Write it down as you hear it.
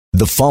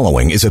The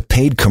following is a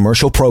paid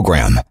commercial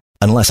program.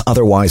 Unless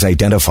otherwise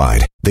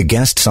identified, the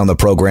guests on the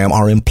program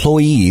are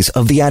employees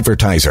of the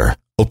advertiser.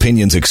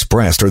 Opinions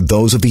expressed are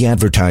those of the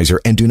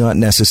advertiser and do not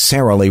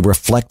necessarily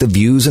reflect the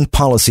views and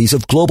policies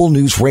of Global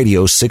News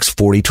Radio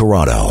 640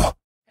 Toronto.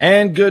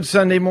 And good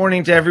Sunday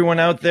morning to everyone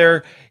out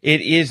there.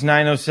 It is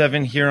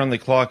 9:07 here on the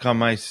clock on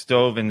my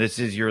stove, and this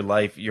is Your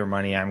Life, Your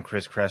Money. I'm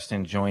Chris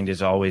Creston, joined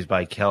as always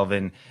by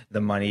Kelvin, the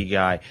money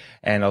guy,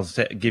 and I'll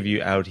give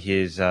you out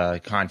his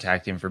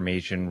contact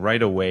information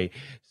right away,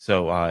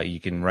 so you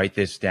can write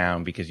this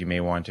down because you may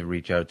want to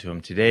reach out to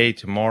him today,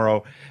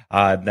 tomorrow.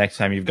 Next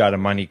time you've got a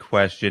money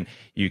question,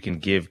 you can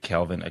give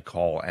Kelvin a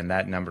call, and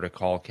that number to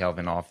call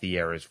Kelvin off the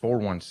air is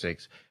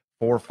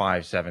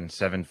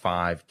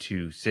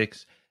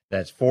 416-457-7526.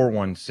 That's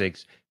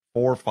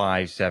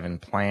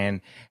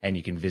 416-457-PLAN, and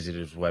you can visit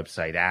his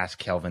website,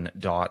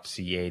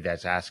 askkelvin.ca.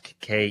 That's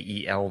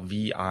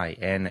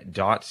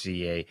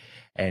askkelvin.ca,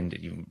 and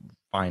you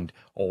find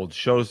old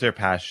shows there,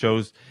 past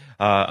shows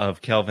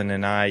of Kelvin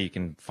and I. You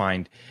can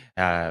find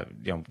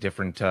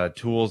different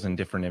tools and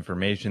different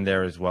information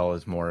there, as well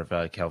as more of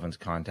Kelvin's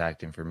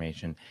contact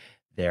information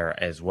there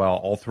as well.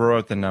 I'll throw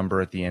out the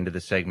number at the end of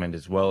the segment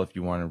as well if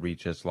you want to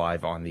reach us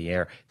live on the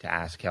air to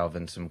ask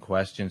Kelvin some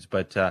questions.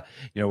 But,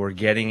 we're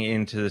getting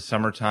into the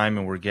summertime,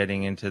 and we're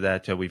getting into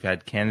that. We've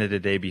had Canada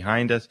Day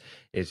behind us.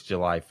 It's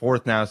July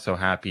 4th now, so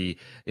happy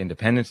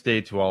Independence Day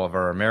to all of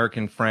our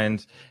American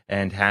friends,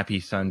 and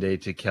happy Sunday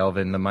to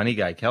Kelvin, the money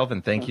guy.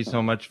 Kelvin, thank you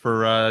so much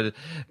for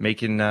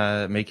making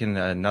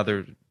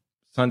another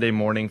Sunday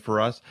morning for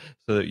us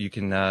so that you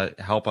can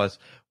help us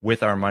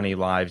with our money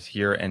lives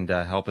here and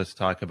help us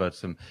talk about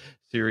some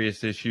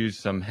serious issues,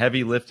 some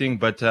heavy lifting.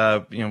 But,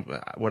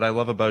 what I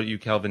love about you,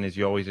 Kelvin, is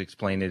you always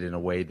explain it in a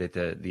way that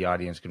the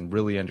audience can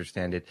really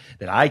understand it.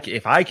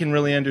 If I can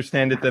really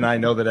understand it, then I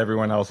know that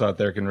everyone else out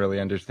there can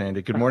really understand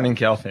it. Good morning,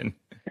 Kelvin.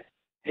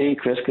 Hey,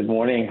 Chris. Good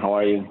morning. How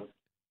are you?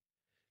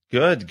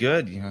 Good.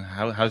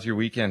 How's your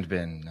weekend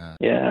been?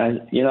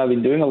 I've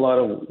been doing a lot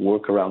of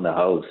work around the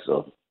house,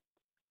 so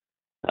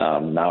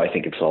now I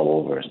think it's all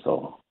over.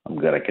 So I'm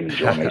good. I can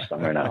enjoy my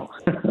summer now.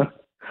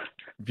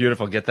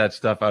 Beautiful. Get that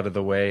stuff out of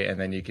the way, and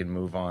then you can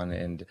move on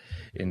and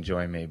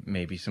enjoy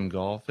maybe some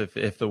golf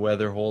if the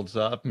weather holds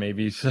up.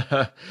 Maybe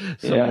some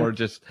more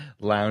just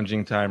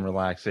lounging time,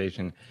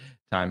 relaxation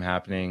time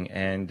happening.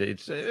 And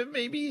it's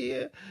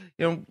maybe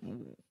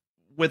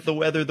with the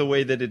weather the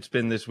way that it's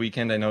been this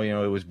weekend. I know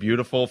it was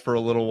beautiful for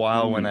a little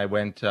while when I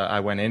went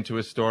into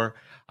a store.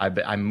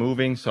 I'm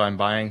moving, so I'm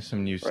buying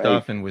some new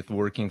stuff, and with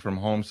working from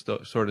home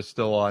sort of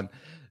still on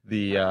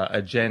the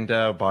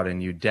agenda, bought a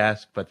new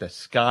desk, but the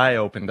sky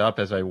opened up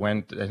as I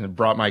went and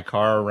brought my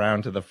car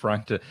around to the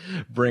front to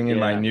bring in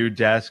my new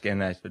desk,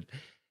 and I said,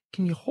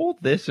 can you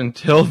hold this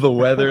until the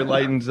weather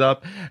lightens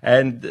up?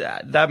 And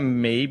that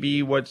may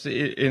be what's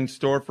in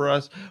store for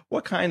us.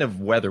 What kind of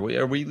weather?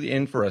 Are we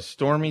in for a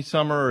stormy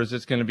summer, or is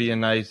this going to be a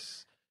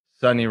nice,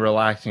 sunny,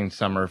 relaxing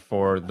summer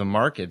for the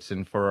markets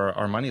and for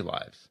our money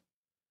lives?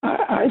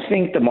 I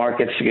think the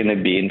market's going to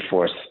be in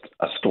for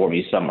a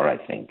stormy summer, I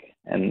think.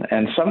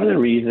 And some of the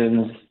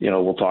reasons,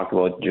 we'll talk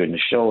about during the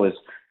show is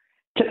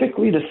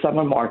typically the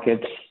summer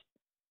markets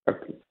are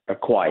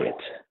quiet.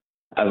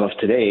 As of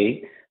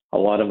today, a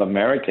lot of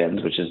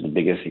Americans, which is the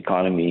biggest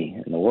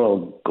economy in the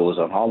world, goes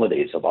on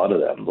holidays. A lot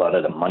of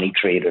the money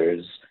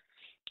traders,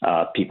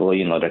 people,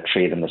 that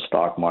trade in the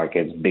stock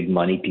markets, big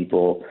money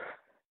people,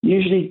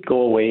 usually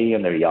go away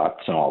on their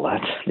yachts and all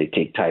that. They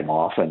take time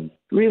off and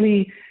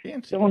really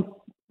don't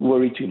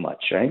worry too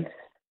much, right?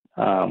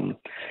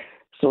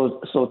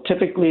 So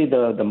typically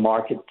the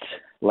market,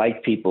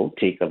 like people,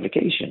 take a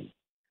vacation,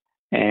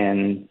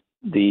 and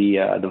the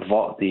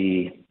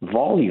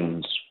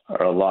volumes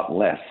are a lot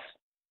less.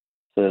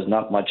 So there's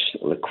not much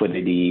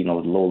liquidity,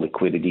 low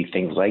liquidity,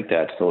 things like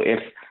that. So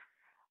if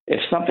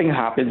something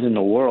happens in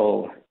the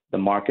world, the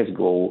markets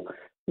go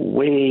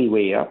way,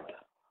 way up,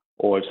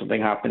 or if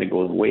something happens, it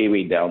goes way,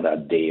 way down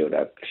that day or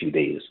that few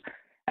days,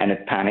 and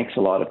it panics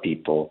a lot of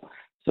people.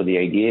 So the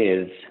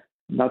idea is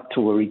not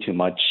to worry too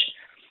much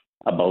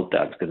about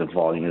that because the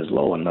volume is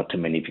low and not too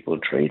many people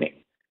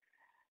trading.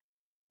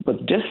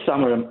 But this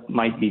summer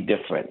might be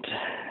different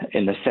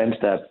in the sense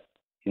that,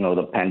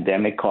 the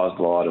pandemic caused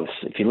a lot of,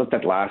 if you looked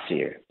at last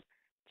year,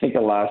 think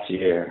of last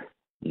year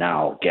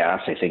now,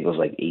 gas, I think it was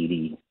like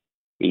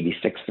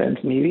 86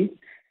 cents maybe.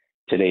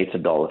 Today it's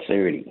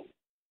 $1.30.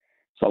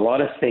 So a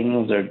lot of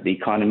things the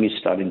economy is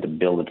starting to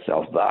build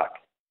itself back.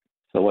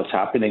 So what's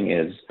happening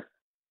is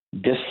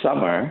this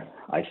summer,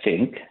 I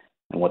think,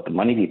 and what the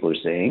money people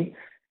are saying,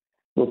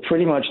 will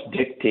pretty much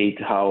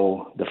dictate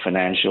how the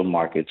financial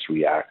markets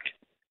react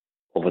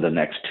over the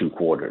next 2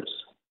 quarters.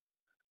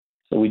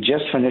 So we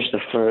just finished the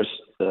first,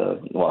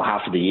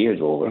 half of the year is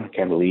over.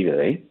 Can't believe it,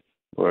 eh?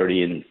 We're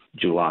already in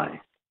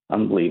July.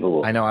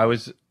 Unbelievable. I know.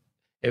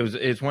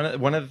 It's one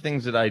of the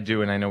things that I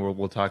do, and I know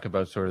we'll talk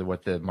about sort of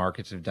what the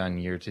markets have done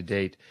year to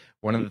date.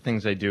 One of the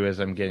things I do as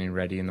I'm getting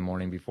ready in the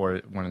morning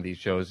before one of these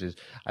shows is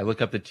I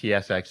look up the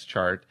TSX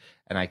chart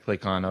and I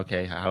click on,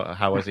 okay,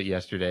 how was it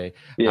yesterday?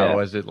 How Yeah.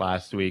 was it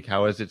last week?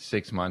 How was it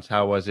 6 months?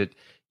 How was it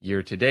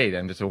year to date?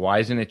 And so why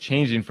isn't it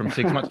changing from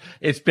 6 months?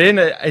 It's been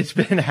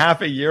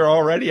half a year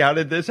already. How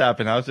did this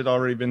happen? How's it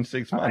already been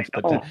 6 months?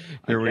 I know. I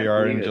Here we can't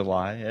are believe in it.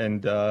 July,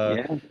 and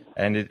Yeah.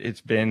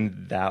 it's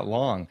been that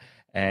long.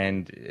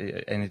 And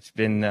it's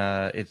been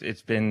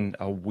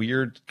a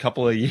weird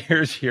couple of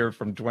years here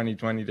from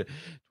 2020 to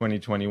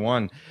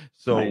 2021. I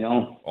So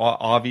know.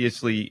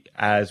 obviously,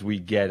 as we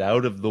get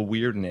out of the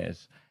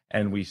weirdness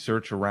and we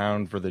search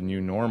around for the new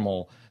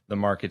normal, the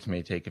markets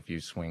may take a few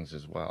swings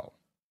as well.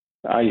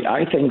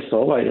 I think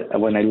so.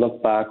 When I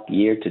look back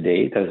year to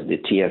date as the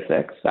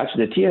TSX,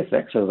 actually the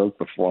TSX has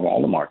outperformed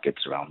all the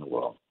markets around the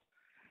world.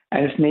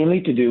 And it's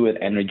mainly to do with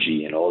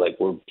energy, like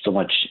we're so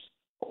much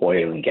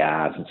oil and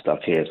gas and stuff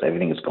here, so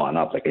everything has gone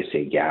up. Like I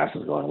say, gas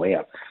has gone way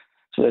up.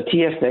 So the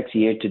TSX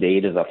year to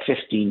date is up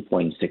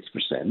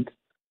 15.6%.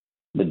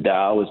 The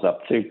Dow is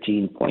up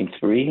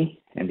 13.3%,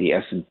 and the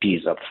S&P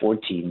is up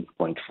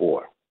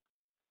 14.4%.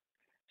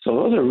 So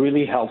those are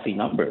really healthy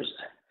numbers.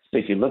 So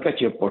if you look at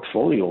your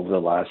portfolio over the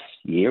last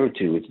year or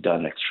two, it's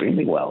done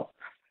extremely well.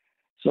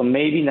 So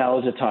maybe now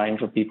is the time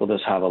for people to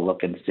have a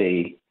look and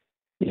say,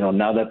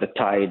 now that the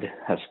tide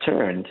has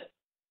turned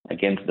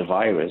against the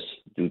virus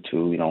due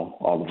to,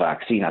 all the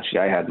vaccine. Actually,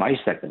 I had my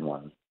second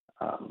one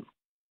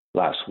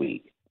last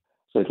week.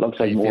 So it looks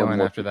How like you more and feeling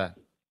more. after that?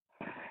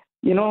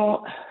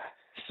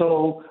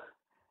 So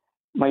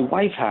my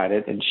wife had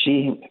it and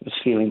she was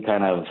feeling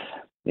kind of,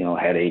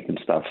 headache and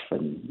stuff.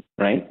 And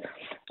right.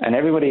 And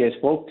everybody I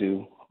spoke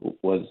to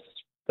was,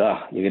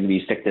 you're going to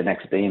be sick the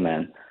next day,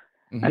 man.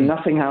 Mm-hmm. And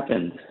nothing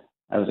happened.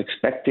 I was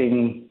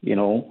expecting,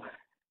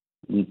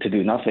 to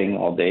do nothing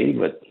all day,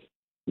 but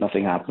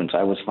nothing happened. So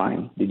I was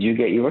fine. Did you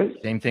get yours?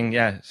 Same thing.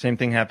 Yeah. Same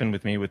thing happened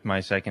with me with my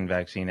second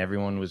vaccine.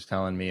 Everyone was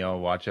telling me, oh,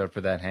 watch out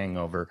for that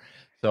hangover.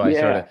 So I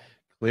sort of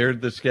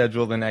cleared the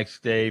schedule the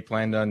next day,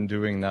 planned on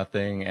doing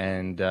nothing,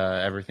 and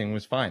everything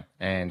was fine.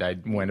 And I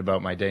went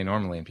about my day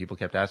normally, and people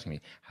kept asking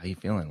me, how you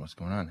feeling? What's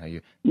going on?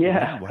 Why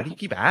do you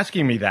keep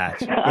asking me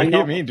that? What do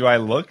you mean? Do I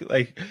look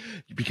like,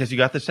 because you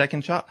got the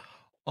second shot?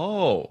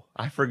 Oh,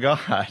 I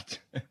forgot.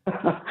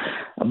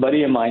 A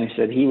buddy of mine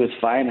said he was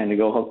fine, and I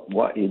go,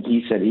 what?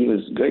 He said he was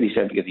good. He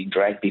said because he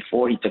drank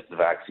before he took the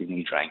vaccine, and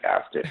he drank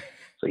after,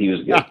 so he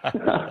was good.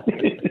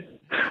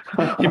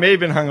 He may have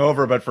been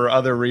hungover, but for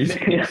other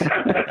reasons.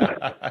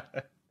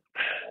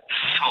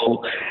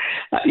 So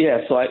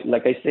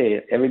like I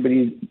say,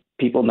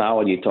 people now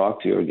when you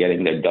talk to are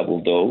getting their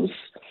double dose.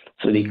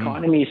 So the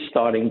economy is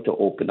starting to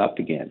open up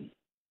again.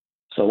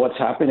 So what's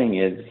happening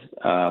is,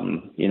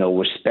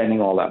 we're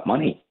spending all that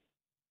money.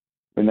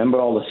 Remember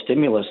all the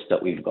stimulus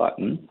that we've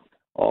gotten,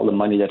 all the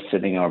money that's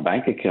sitting in our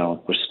bank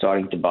account, we're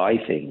starting to buy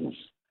things.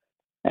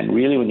 And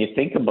really, when you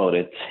think about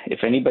it,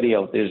 if anybody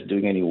out there is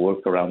doing any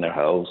work around their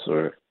house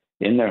or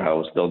in their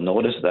house, they'll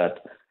notice that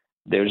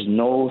there's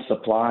no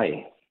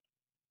supply.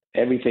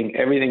 Everything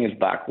is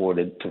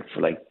backwarded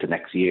to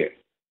next year.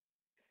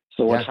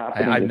 So what's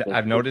happening?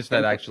 I've noticed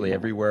that actually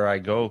everywhere I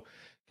go,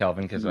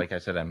 Kelvin, because like I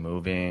said, I'm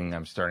moving,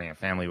 I'm starting a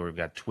family. We've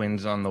got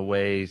twins on the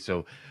way,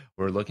 so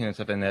we're looking at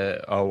something.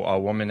 A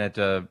woman at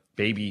a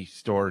baby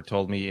store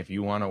told me, if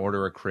you want to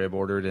order a crib,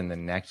 order it in the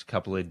next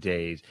couple of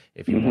days.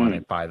 If you want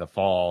it by the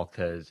fall,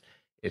 because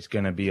it's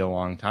going to be a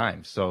long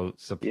time. So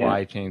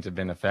supply chains have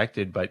been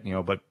affected, but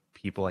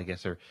people, I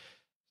guess, are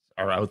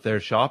out there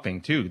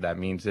shopping too. That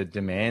means that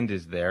demand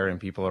is there and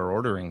people are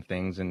ordering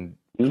things and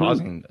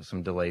causing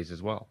some delays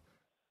as well.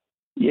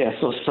 Yeah,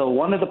 so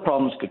one of the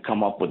problems could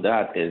come up with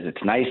that is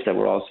it's nice that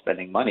we're all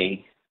spending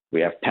money. We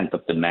have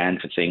pent-up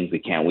demand for things. We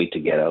can't wait to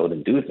get out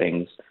and do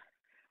things.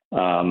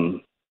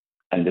 And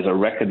there's a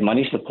record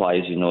money supply.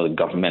 As you know, the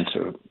governments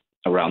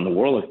around the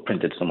world have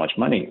printed so much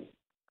money.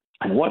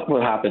 And what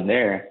will happen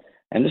there,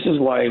 and this is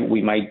why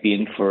we might be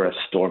in for a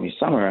stormy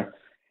summer,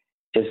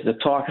 is the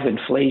talk of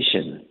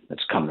inflation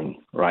that's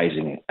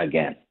rising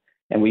again.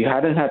 And we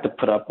hadn't had to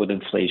put up with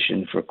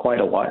inflation for quite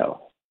a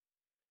while.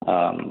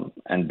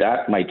 And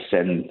that might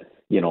send,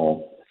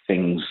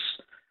 things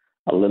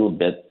a little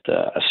bit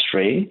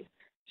astray.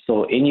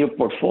 So in your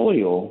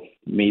portfolio,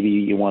 maybe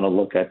you want to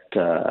look at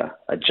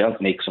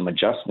make some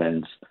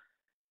adjustments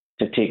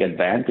to take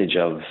advantage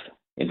of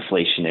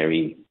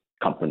inflationary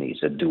companies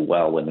that do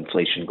well when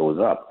inflation goes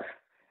up.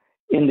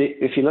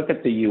 If you look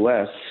at the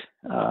U.S.,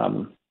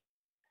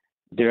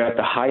 they're at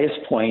the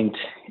highest point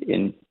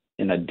in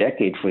a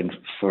decade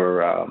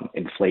for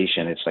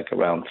inflation. It's like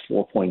around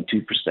 4.2%.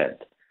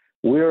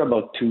 We're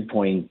about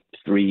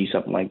 2.3,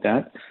 something like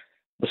that.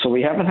 So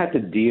we haven't had to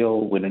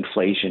deal with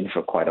inflation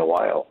for quite a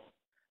while.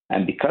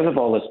 And because of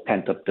all this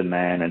pent-up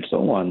demand and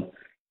so on,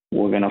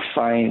 we're going to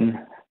find,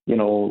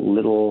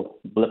 little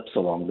blips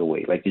along the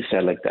way. Like you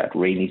said, like that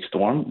rainy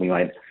storm,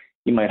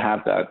 you might have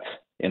that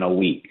in a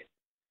week.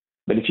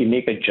 But if you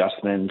make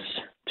adjustments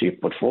to your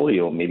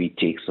portfolio, maybe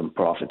take some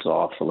profits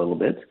off a little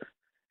bit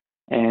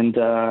and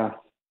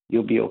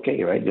you'll be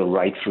okay, right? You'll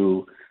ride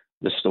through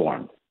the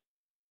storm.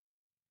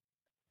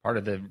 Part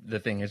of the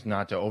thing is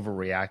not to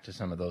overreact to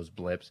some of those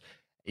blips,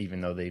 even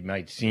though they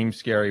might seem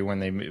scary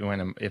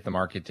if the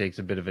market takes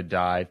a bit of a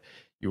dive.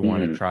 You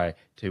want to try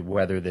to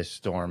weather this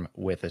storm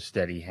with a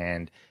steady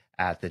hand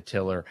at the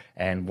tiller.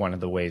 And one of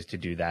the ways to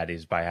do that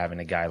is by having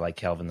a guy like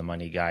Kelvin, the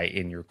money guy,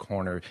 in your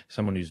corner,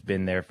 someone who's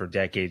been there for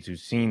decades,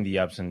 who's seen the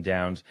ups and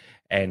downs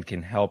and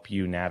can help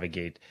you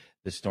navigate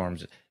the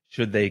storms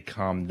should they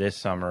come this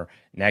summer,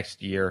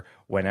 next year,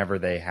 whenever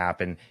they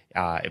happen,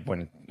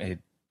 when it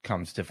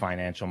comes to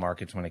financial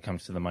markets, when it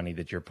comes to the money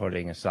that you're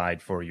putting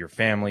aside for your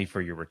family,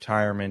 for your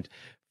retirement,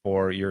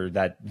 for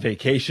that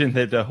vacation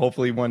that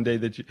hopefully one day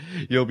that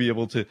you'll be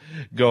able to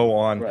go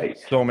on. Right.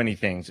 So many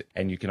things.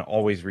 And you can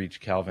always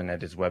reach Kelvin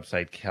at his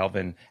website,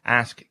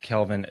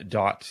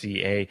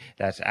 askkelvin.ca.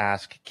 That's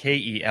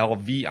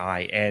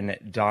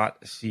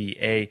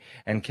askkelvin.ca.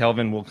 And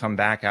Kelvin will come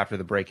back after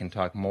the break and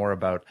talk more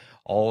about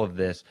all of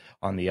this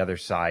on the other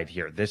side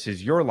here. This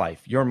is Your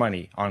Life, Your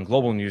Money on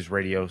Global News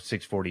Radio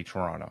 640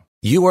 Toronto.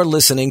 You are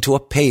listening to a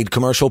paid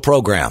commercial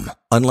program.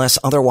 Unless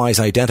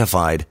otherwise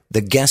identified, the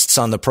guests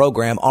on the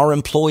program are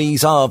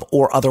employees of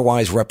or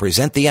otherwise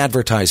represent the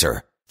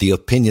advertiser. The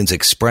opinions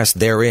expressed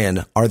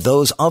therein are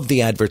those of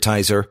the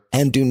advertiser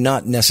and do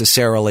not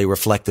necessarily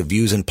reflect the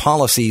views and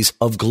policies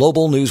of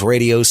Global News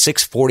Radio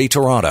 640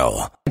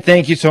 Toronto.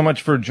 Thank you so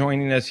much for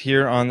joining us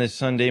here on this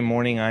Sunday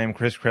morning. I am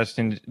Chris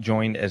Creston,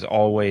 joined as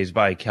always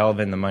by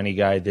Kelvin, the money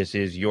guy. This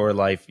is Your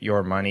Life,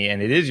 Your Money,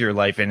 and it is your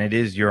life and it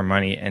is your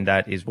money, and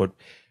that is what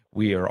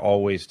we are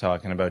always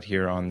talking about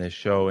here on this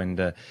show,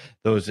 and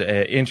those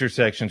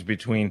intersections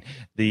between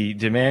the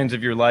demands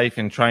of your life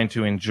and trying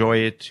to enjoy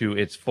it to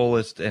its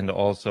fullest, and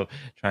also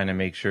trying to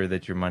make sure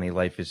that your money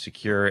life is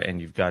secure and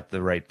you've got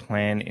the right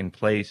plan in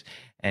place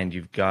and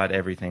you've got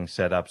everything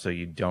set up so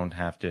you don't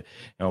have to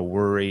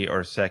worry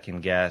or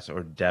second guess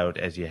or doubt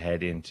as you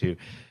head into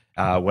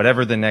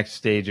whatever the next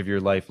stage of your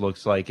life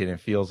looks like. And it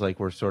feels like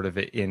we're sort of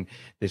in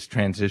this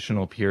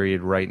transitional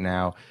period right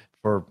now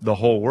for the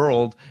whole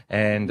world,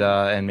 and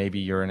maybe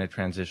you're in a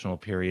transitional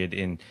period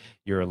in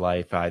your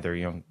life,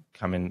 either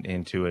coming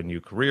into a new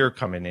career,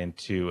 coming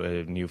into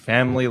a new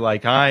family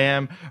like I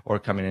am, or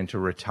coming into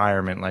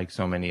retirement like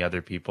so many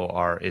other people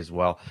are as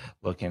well,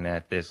 looking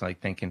at this,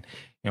 like thinking,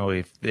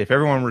 if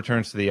everyone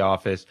returns to the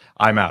office,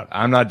 I'm out.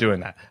 I'm not doing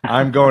that.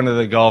 I'm going to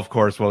the golf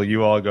course while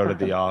you all go to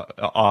the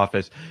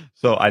office.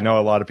 So I know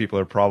a lot of people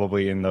are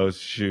probably in those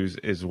shoes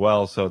as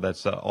well. So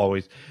that's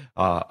always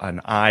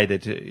an eye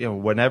that,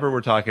 whenever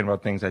we're talking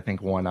about things, I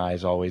think one eye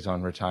is always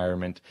on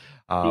retirement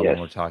when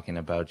we're talking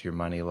about your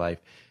money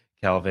life,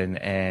 Kelvin.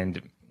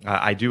 And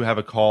I do have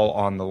a call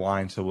on the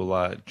line, so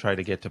we'll try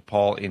to get to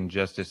Paul in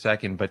just a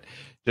second. But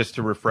just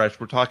to refresh,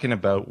 we're talking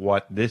about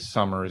what this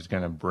summer is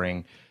going to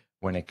bring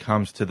when it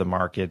comes to the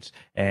markets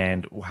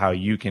and how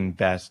you can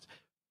best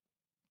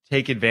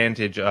take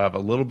advantage of a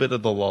little bit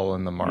of the lull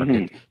in the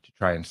market to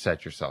try and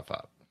set yourself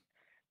up.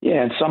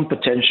 Yeah, and some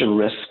potential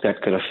risks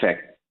that could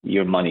affect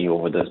your money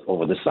over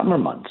the summer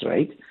months,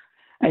 right?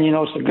 And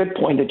it's a good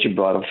point that you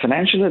brought up.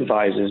 Financial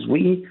advisors,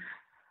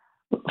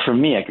 for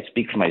me, I could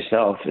speak for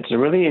myself, it's a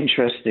really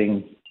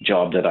interesting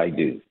job that I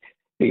do,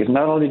 because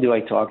not only do I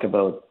talk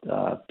about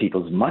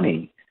people's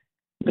money,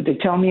 but they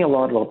tell me a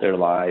lot about their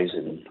lives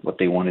and what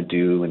they want to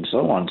do and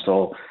so on.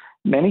 So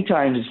many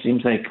times it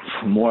seems like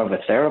more of a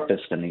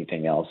therapist than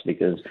anything else,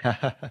 because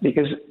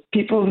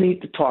people need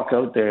to talk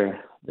out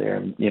their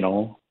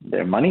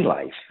money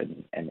life,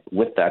 and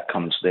with that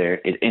comes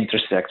it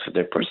intersects with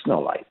their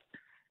personal life.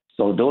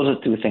 So those are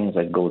two things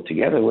that go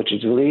together, which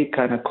is really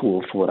kind of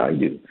cool for what I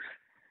do.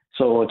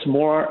 So it's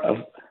more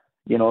of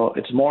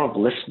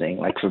listening.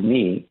 Like for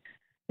me,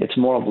 it's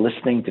more of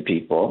listening to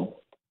people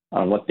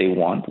on what they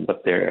want,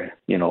 what their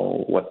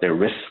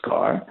risks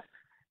are,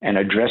 and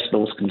address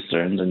those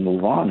concerns and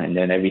move on. And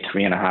then every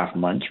 3.5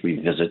 months,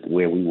 revisit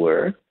where we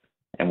were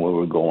and where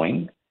we're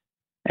going,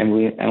 and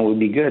we'll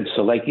be good.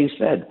 So like you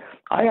said,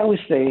 I always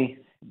say,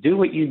 do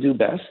what you do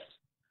best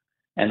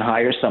and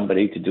hire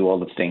somebody to do all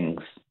the things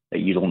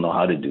that you don't know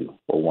how to do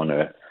or want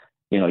to,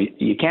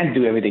 you can't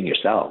do everything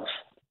yourself.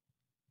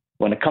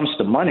 When it comes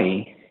to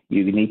money,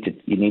 you need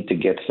to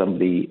get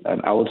somebody,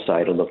 an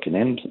outsider looking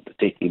in, to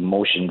take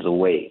emotions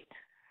away.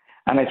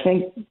 And I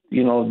think,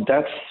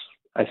 that's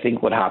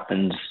what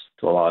happens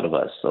to a lot of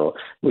us. So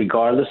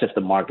regardless if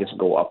the markets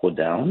go up or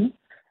down,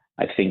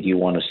 I think you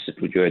want to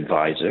sit with your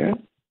advisor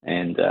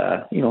and,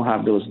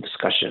 have those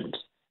discussions.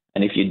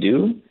 And if you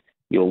do,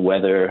 you'll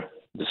weather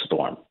the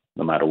storm,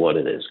 no matter what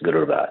it is, good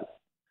or bad.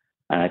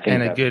 And I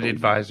think a good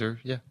advisor,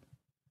 yeah.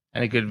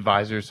 And a good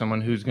advisor is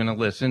someone who's going to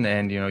listen.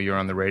 And, you're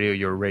on the radio,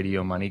 you're a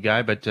radio money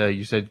guy, but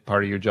you said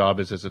part of your job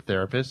is as a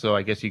therapist. So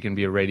I guess you can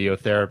be a radio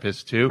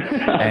therapist too.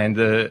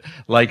 And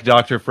like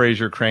Dr.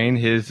 Fraser Crane,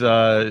 his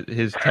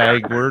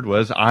tag word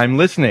was, I'm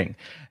listening.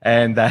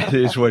 And that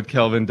is what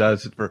Kelvin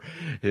does for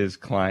his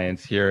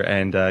clients here.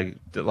 And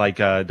like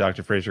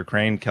Dr. Fraser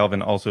Crane,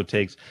 Kelvin also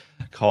takes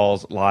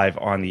calls live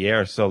on the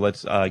air. So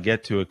let's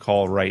get to a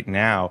call right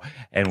now,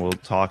 and we'll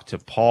talk to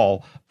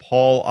Paul.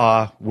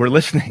 Paul, we're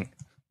listening.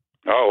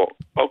 Oh,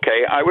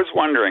 okay. I was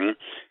wondering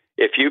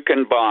if you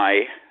can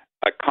buy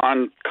a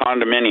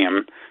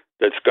condominium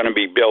that's going to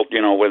be built,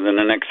 within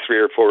the next 3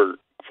 or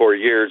 4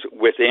 years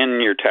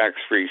within your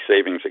tax-free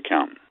savings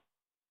account.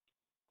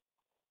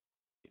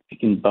 You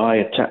can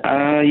buy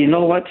you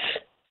know what?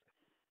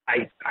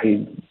 I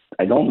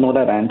don't know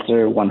that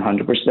answer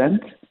 100%.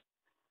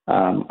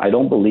 I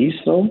don't believe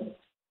so,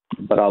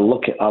 but I'll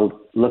look it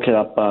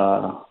up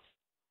on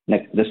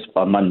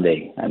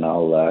Monday, and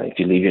I'll if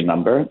you leave your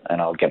number,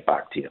 and I'll get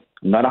back to you.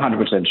 I'm not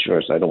 100%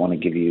 sure, so I don't want to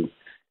give you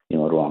the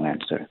wrong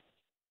answer.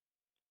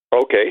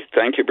 Okay,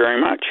 thank you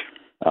very much.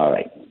 All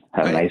right.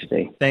 Have a nice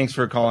day. Thanks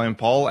for calling,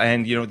 Paul.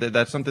 And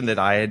that's something that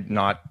I had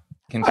not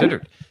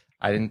considered.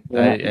 I didn't.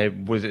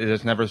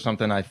 It's never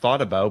something I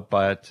thought about,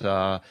 but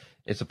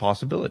it's a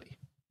possibility.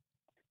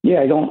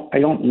 Yeah, I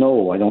don't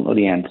know. I don't know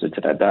the answer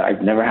to that.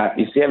 I've never had.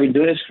 You see, I've been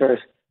doing this for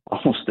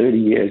almost 30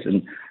 years,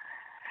 and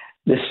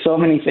there's so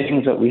many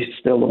things that we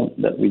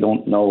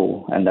don't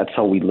know, and that's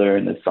how we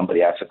learn. If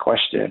somebody asks a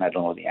question, I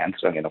don't know the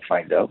answer, I'm going to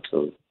find out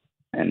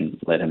and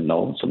let him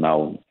know. So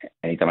now,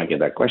 anytime I get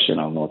that question,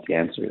 I'll know what the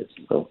answer is.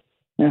 So,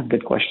 yeah,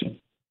 good question.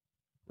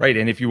 Right,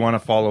 and if you want to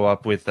follow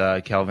up with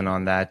Kelvin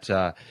on that,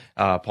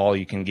 Paul,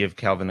 you can give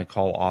Kelvin a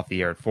call off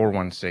the air at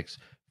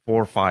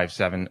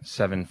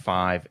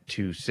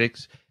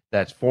 416-457-7526.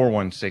 That's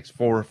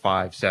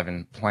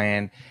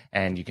 416-457-PLAN,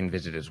 and you can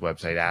visit his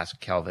website,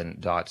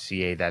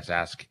 askkelvin.ca. That's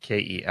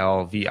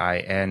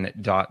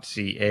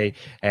askkelvin.ca.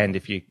 And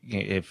if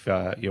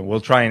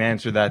we'll try and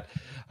answer that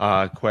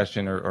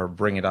question or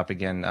bring it up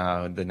again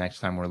the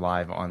next time we're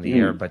live on the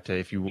air. But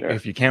if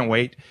you can't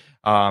wait,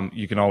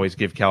 you can always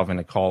give Kelvin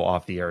a call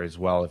off the air as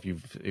well. If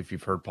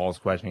you've heard Paul's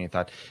question and you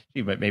thought,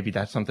 gee, but maybe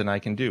that's something I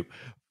can do.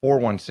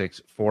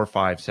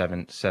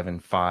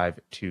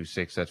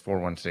 416-457-7526. That's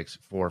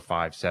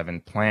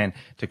 416-457-PLAN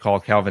to call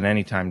Kelvin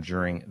anytime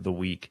during the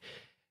week.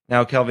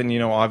 Now, Kelvin,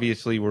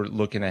 obviously we're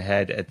looking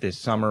ahead at this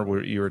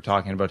summer. You were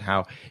talking about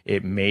how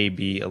it may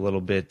be a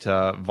little bit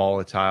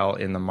volatile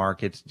in the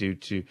markets due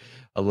to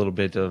a little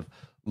bit of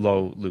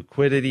low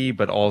liquidity,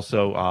 but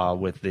also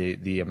with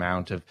the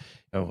amount of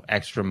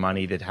extra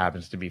money that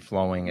happens to be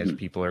flowing as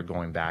people are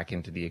going back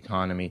into the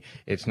economy.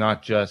 It's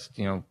not just,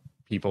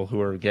 people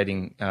who are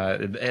getting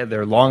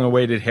their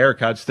long-awaited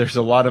haircuts. There's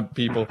a lot of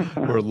people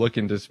who are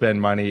looking to spend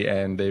money,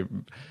 and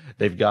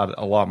they've got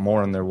a lot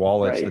more in their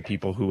wallets. Right. The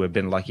people who have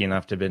been lucky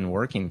enough to have been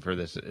working for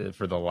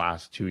the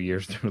last 2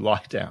 years through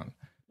lockdown.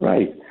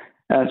 Right.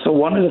 So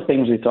one of the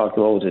things we talked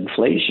about was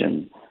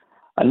inflation.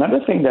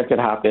 Another thing that could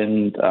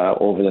happen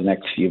over the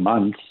next few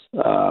months,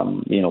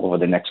 over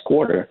the next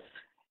quarter,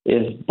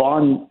 is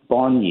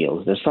bond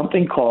yields. There's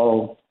something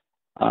called,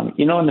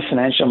 in the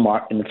financial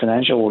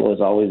world, there's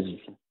always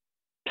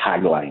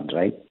taglines,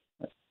 right?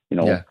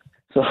 Yeah.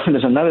 So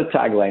there's another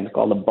tagline. It's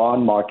called the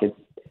bond market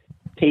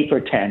taper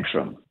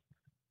tantrum.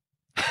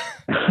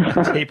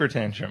 Taper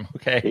tantrum.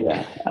 Okay.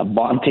 Yeah, a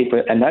bond taper,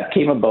 and that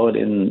came about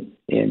in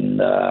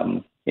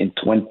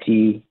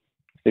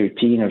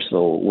 2013 or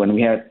so when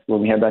we had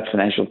that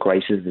financial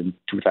crisis in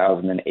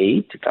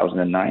 2008,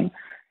 2009.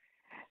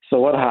 So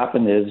what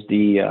happened is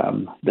the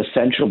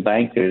central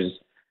bankers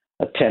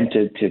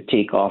attempted to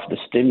take off the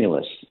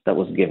stimulus that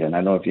was given. I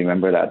don't know if you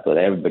remember that, but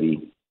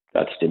everybody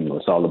got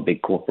stimulus, all the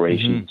big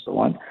corporations and so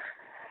on.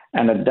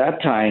 And at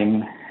that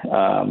time,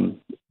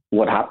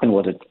 what happened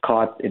was it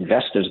caught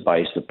investors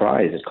by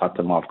surprise. It caught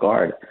them off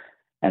guard,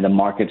 and the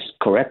markets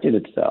corrected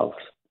itself.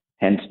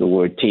 Hence the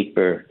word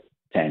taper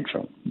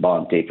tantrum,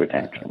 bond taper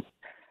tantrum.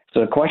 So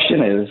the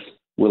question is,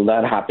 will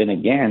that happen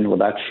again? Will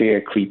that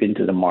fear creep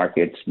into the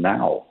markets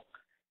now?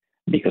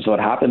 Because what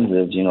happens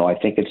is, I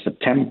think it's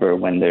September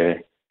when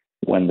the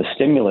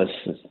stimulus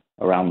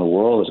around the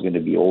world is going to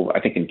be over.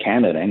 I think in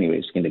Canada anyway,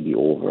 it's going to be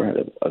over,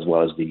 as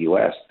well as the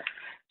U.S.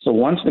 So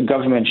once the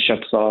government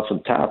shuts off the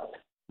tap,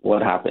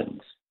 what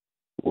happens?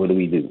 What do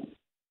we do?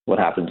 What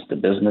happens to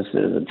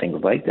businesses and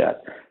things like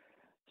that?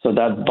 So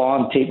that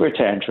bond taper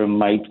tantrum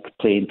might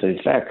play into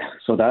effect.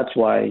 So that's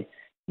why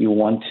you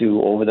want to,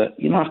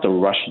 you don't have to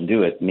rush and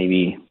do it.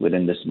 Maybe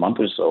within this month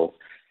or so,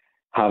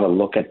 have a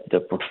look at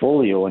the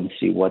portfolio and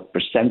see what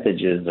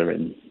percentages are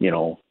in,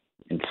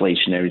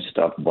 inflationary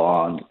stuff,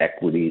 bonds,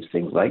 equities,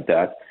 things like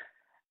that.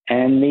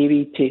 And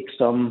maybe take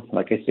some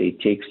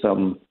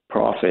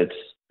profits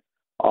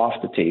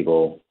off the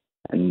table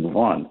and move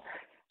on.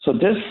 So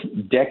this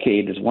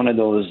decade is one of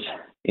those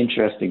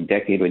interesting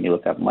decades when you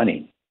look at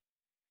money.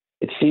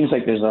 It seems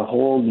like there's a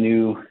whole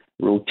new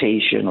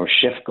rotation or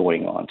shift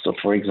going on. So,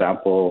 for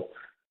example,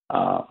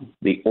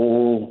 the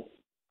old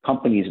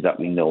companies that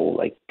we know,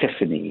 like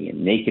Tiffany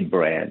and Naked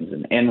Brands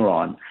and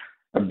Enron,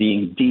 are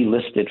being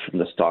delisted from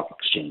the stock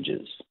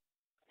exchanges.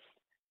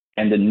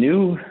 And the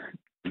new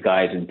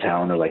guys in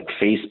town are like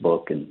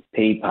Facebook and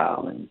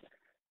PayPal and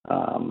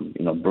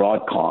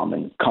Broadcom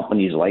and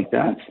companies like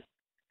that.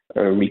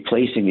 are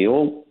replacing the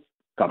old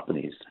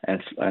companies.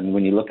 And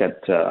when you look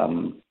at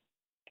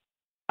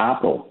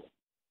Apple,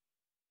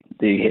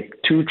 they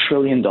hit $2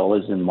 trillion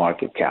in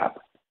market cap.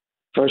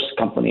 First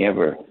company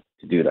ever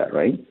to do that,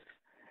 right?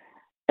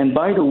 And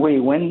by the way,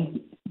 do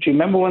you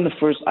remember when the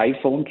first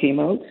iPhone came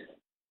out?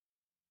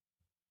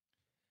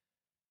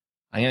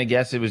 I'm going to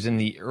guess it was in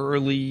the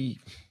early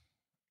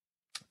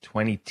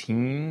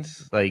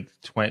 20-teens, like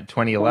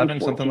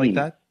 2011, something like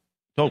that.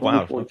 Oh,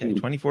 wow. Okay,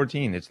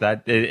 2014. It's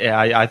that.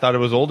 I thought it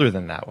was older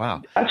than that.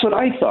 Wow. That's what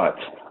I thought.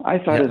 I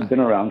thought it's been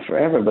around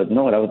forever, but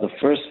no, that was the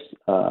first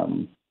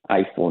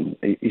iPhone.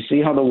 You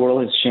see how the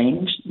world has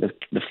changed?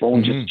 The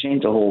phone just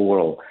changed the whole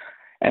world.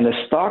 And the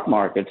stock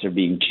markets are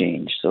being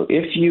changed. So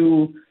if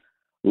you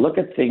look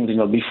at things,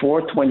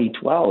 before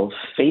 2012,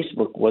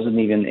 Facebook wasn't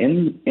even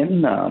in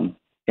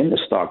the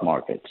stock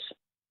markets.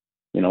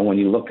 When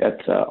you look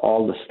at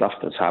all the stuff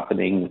that's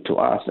happening to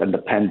us, and the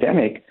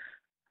pandemic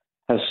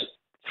has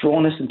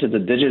thrown us into the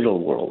digital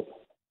world.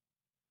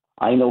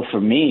 I know for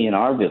me, in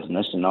our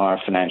business, in our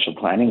financial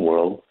planning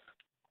world,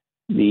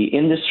 the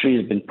industry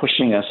has been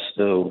pushing us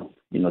to,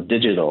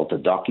 digital, to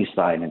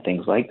DocuSign and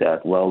things like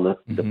that. Well,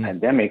 the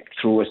pandemic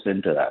threw us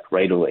into that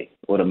right away,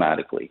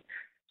 automatically.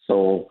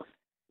 So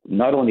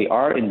not only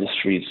our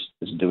industry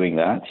is doing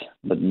that,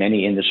 but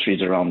many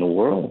industries around the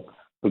world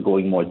are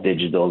going more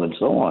digital and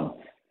so on.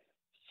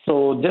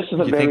 So this is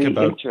a very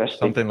interesting.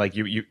 Something like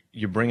you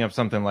bring up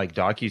something like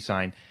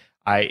DocuSign.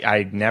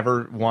 I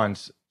never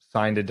once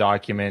signed a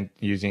document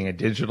using a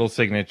digital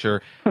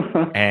signature,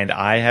 and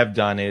I have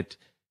done it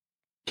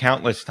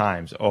countless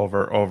times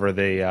over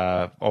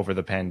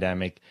the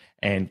pandemic,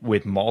 and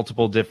with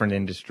multiple different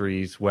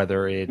industries,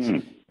 whether it's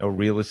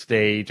real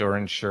estate or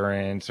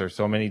insurance or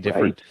so many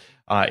different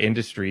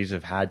industries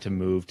have had to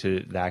move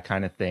to that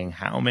kind of thing.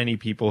 How many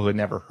people who had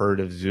never heard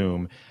of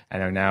Zoom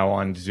and are now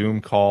on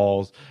Zoom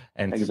calls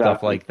and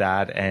stuff like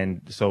that?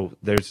 And so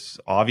there's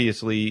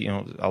obviously,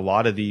 a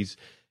lot of these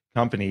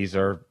companies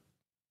are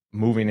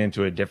moving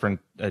into a different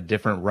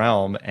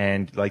realm,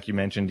 and like you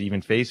mentioned,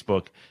 even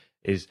Facebook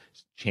is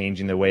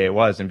changing the way it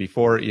was. And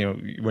before,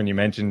 when you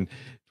mentioned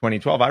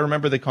 2012, I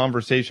remember the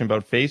conversation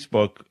about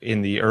Facebook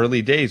in the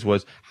early days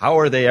was, how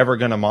are they ever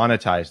going to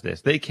monetize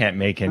this? They can't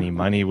make any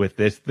money with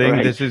this thing.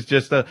 Right. This is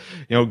just a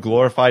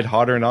glorified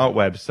hot or not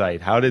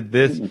website. How do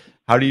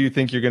you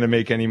think you're going to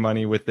make any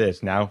money with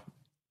this? Now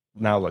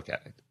look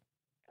at it.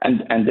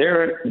 And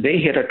they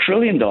hit $1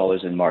 trillion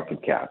in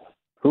market cap.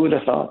 Who would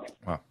have thought?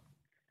 Wow.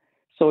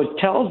 So it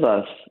tells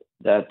us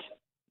that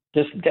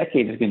this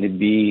decade is going to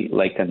be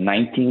like a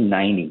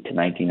 1990 to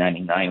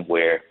 1999,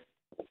 where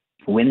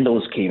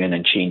Windows came in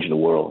and changed the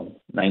world.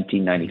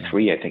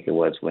 1993, I think it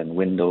was, when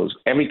Windows,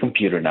 every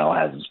computer now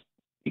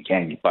you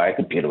can't buy a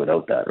computer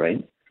without that,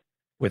 right?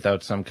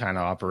 Without some kind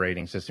of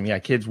operating system. Yeah,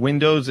 kids,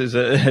 Windows is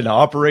an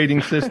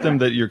operating system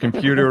that your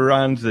computer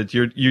runs that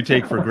you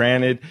take for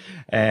granted.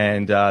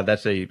 And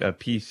that's a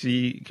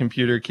PC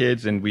computer,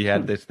 kids. And we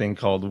had this thing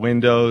called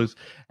Windows.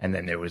 And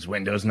then there was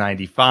Windows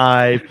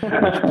 95,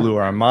 which blew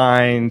our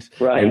minds.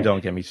 Right. And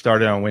don't get me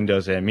started on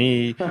Windows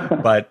ME.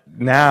 But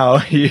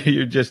now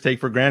you just take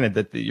for granted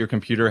that your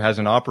computer has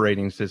an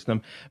operating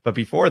system. But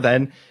before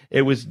then,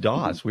 it was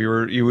DOS.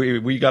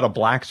 We got a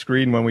black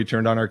screen when we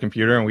turned on our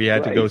computer, and we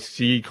had to go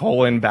C:/ /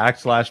 something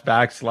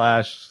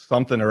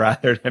or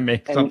other to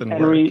make something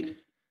work.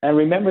 And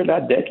remember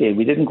that decade,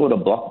 we didn't go to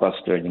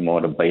Blockbuster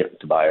anymore to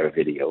buy our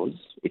videos.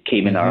 It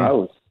came in our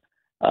house.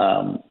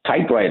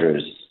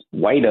 Typewriters,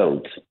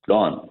 whiteout,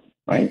 gone,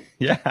 right?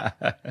 Yeah.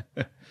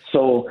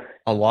 So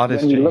a lot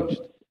has changed.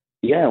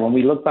 When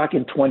we look back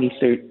in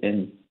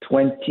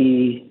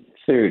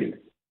 2030,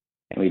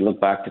 and we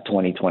look back to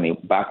 2020,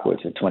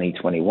 backwards to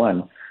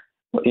 2021,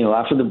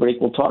 after the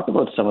break, we'll talk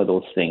about some of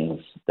those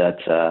things that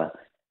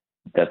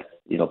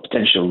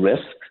potential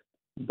risk,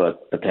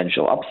 but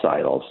potential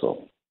upside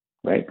also,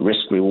 right?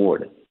 Risk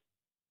reward.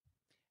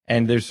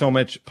 And there's so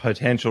much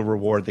potential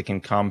reward that can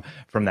come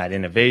from that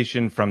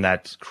innovation, from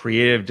that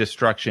creative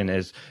destruction,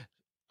 as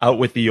out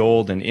with the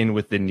old and in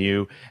with the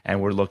new.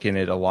 And we're looking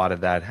at a lot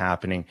of that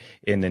happening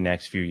in the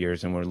next few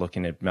years. And we're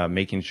looking at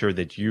making sure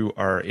that you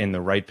are in the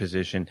right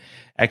position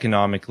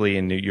economically,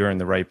 and you're in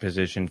the right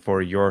position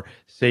for your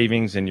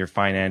savings and your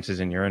finances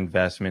and your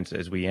investments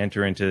as we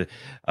enter into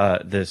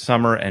the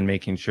summer, and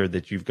making sure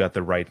that you've got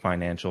the right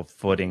financial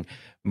footing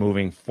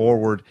moving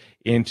forward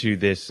into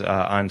this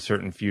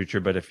uncertain future,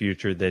 but a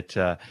future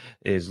that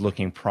is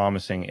looking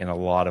promising in a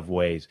lot of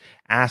ways.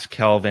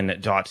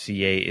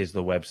 AskKelvin.ca is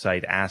the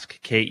website,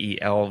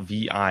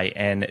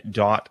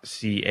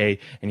 AskKelvin.ca,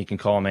 and you can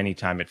call him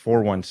anytime at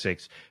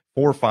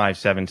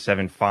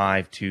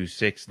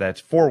 416-457-7526.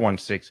 That's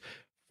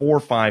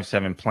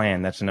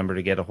 416-457-PLAN. That's the number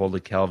to get a hold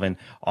of Kelvin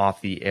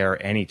off the air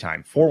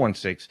anytime.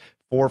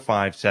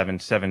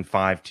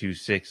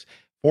 416-457-7526.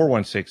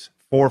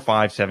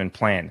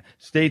 416-457-PLAN.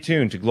 Stay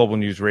tuned to Global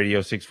News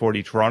Radio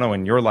 640 Toronto,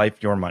 and your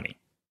life, your money.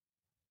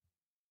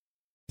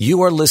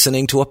 You are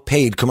listening to a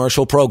paid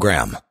commercial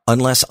program.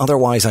 Unless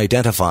otherwise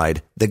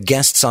identified, the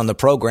guests on the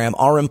program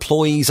are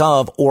employees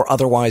of or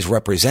otherwise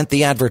represent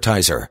the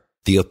advertiser.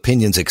 The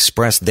opinions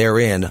expressed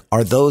therein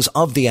are those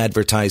of the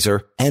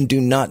advertiser and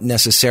do not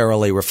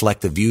necessarily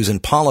reflect the views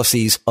and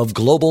policies of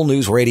Global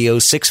News Radio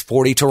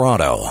 640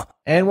 Toronto.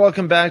 And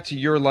welcome back to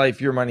Your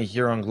Life, Your Money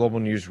here on Global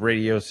News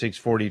Radio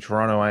 640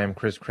 Toronto. I am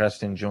Chris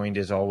Creston, joined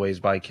as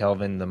always by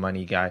Kelvin, the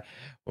money guy.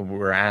 What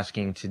we're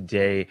asking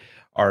today,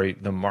 are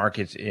the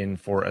markets in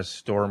for a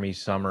stormy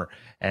summer?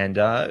 And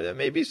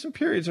maybe some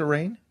periods of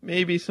rain,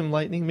 maybe some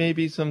lightning,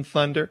 maybe some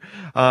thunder.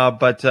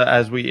 But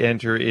as we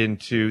enter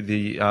into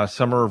the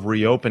summer of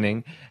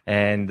reopening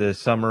and the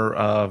summer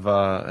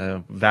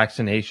of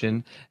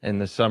vaccination and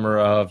the summer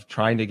of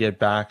trying to get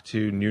back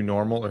to new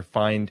normal or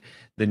find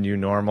the new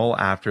normal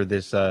after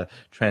this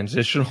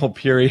transitional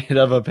period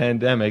of a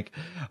pandemic,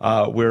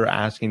 we're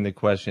asking the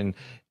question,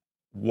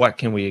 what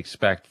can we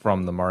expect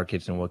from the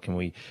markets and what can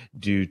we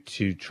do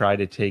to try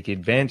to take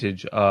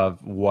advantage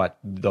of what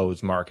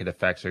those market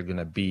effects are going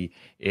to be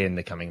in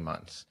the coming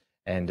months?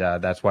 And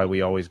that's why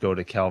we always go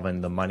to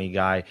Kelvin, the money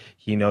guy.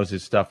 He knows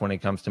his stuff when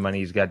it comes to money.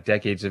 He's got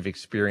decades of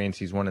experience.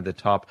 He's one of the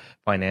top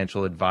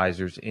financial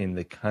advisors in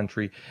the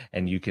country.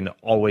 And you can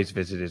always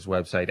visit his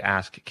website,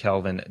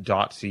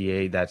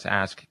 askkelvin.ca. That's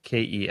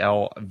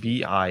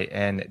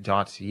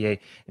askkelvin.ca.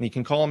 And you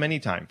can call him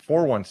anytime,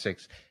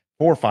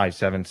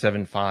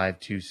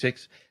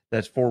 416-457-7526.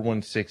 That's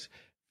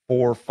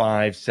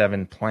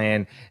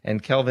 416-457-PLAN.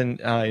 And Kelvin,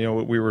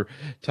 we were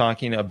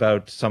talking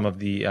about some of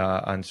the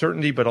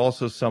uncertainty, but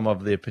also some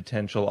of the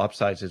potential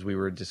upsides as we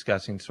were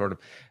discussing sort of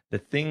the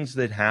things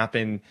that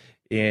happen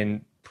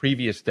in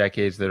previous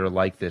decades that are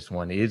like this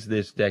one. Is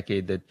this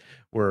decade that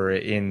we're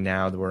in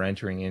now, that we're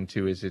entering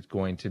into, is it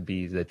going to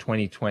be, the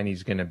 2020s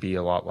is going to be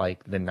a lot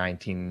like the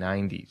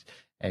 1990s?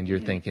 And you're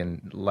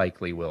thinking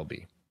likely will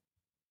be.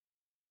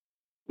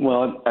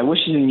 Well, I wish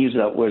you didn't use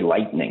that word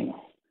lightning.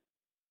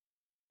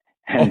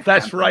 Oh,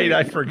 that's right.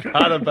 I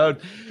forgot about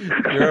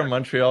you're a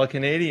Montreal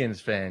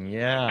Canadiens fan.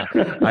 Yeah,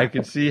 I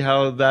could see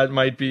how that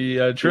might be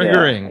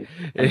triggering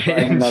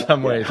in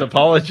some ways.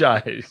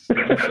 Apologize.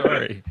 I'm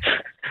sorry.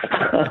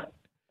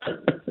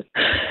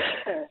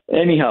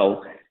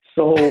 Anyhow,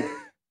 so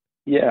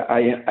yeah,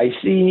 I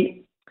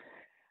see.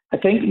 I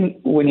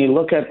think when you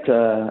look at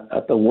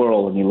the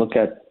world and you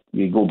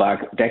go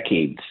back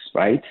decades,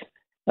 right?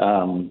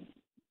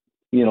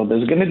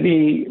 There's going to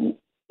be,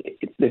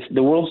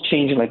 the world's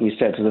changing, like we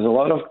said, so there's a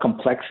lot of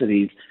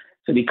complexities.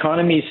 So the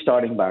economy is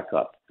starting back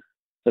up.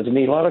 There's going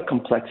to be a lot of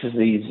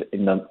complexities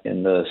in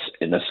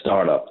the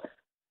startup.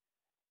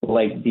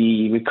 Like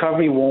the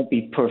recovery won't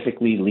be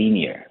perfectly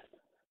linear,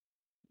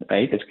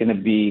 right? It's going to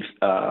be,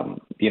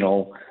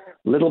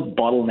 little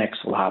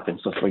bottlenecks will happen.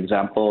 So, for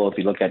example, if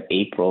you look at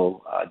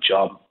April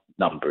job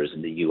numbers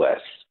in the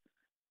U.S.,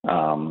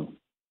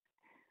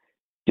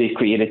 they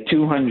created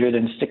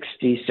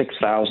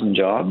 266,000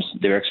 jobs.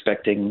 They're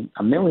expecting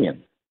 1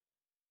 million.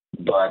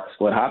 But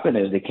what happened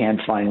is they can't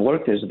find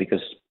workers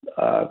because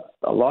a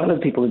lot of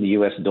people in the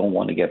U.S. don't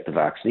want to get the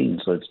vaccine.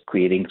 So it's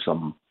creating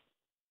some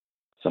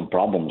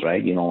problems,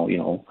 right?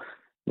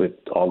 With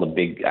all the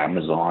big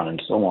Amazon and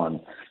so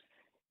on.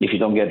 If you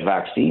don't get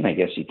vaccine, I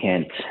guess you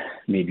can't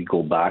maybe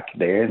go back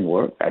there and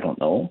work. I don't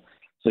know.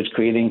 So it's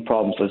creating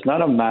problems. So it's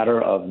not a matter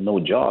of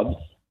no jobs.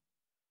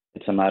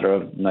 It's a matter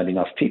of not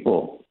enough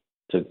people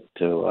to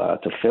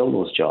fill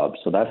those jobs.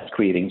 So that's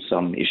creating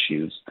some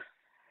issues.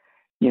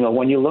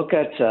 When you look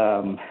at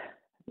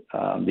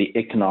the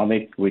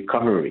economic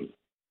recovery,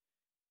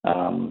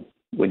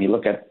 when you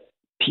look at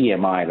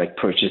PMI, like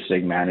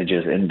Purchasing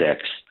Managers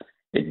Index,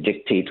 it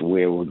dictates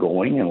where we're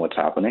going and what's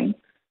happening.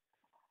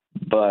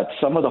 But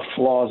some of the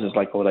flaws is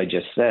like what I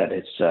just said.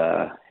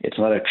 It's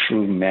not a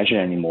true measure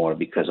anymore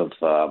because of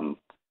for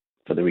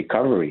the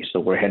recovery. So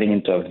we're heading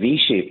into a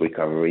V-shaped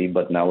recovery,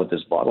 but now with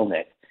this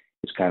bottleneck,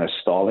 it's kind of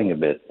stalling a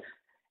bit.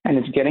 And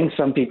it's getting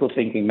some people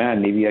thinking,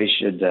 man, maybe I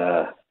should,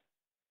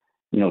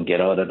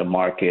 get out of the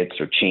markets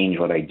or change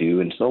what I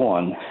do and so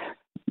on.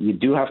 You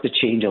do have to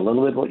change a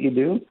little bit what you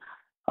do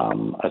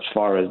as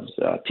far as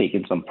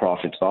taking some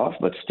profits off,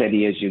 but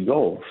steady as you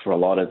go for a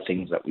lot of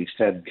things that we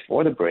said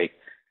before the break.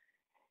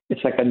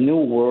 It's like a new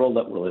world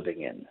that we're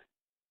living in.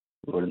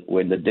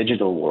 We're in the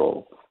digital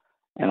world.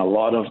 And a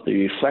lot of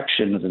the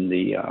reflections in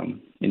the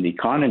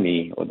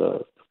economy or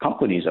the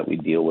companies that we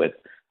deal with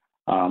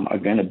are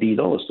going to be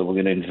those. So we're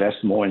going to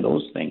invest more in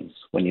those things.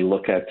 When you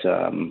look at,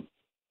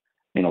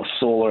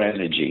 solar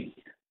energy,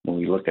 when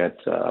we look at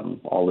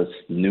all this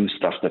new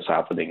stuff that's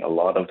happening,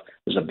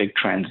 there's a big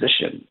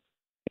transition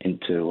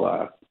into,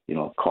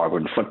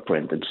 carbon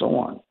footprint and so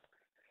on.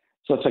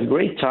 So it's a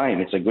great time.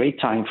 It's a great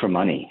time for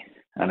money.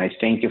 And I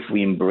think if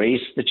we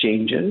embrace the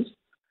changes,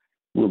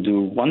 we'll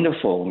do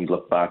wonderful when we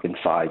look back in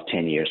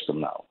 5-10 years from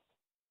now.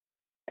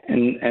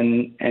 And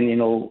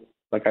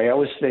like I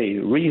always say,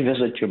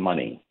 revisit your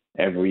money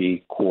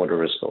every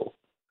quarter or so.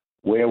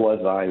 Where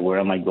was I? Where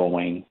am I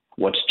going?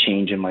 What's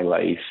changed in my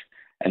life?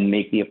 And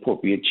make the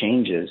appropriate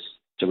changes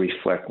to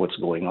reflect what's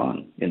going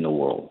on in the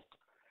world.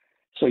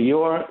 So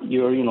you're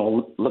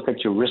look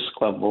at your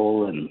risk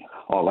level and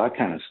all that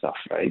kind of stuff,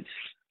 right?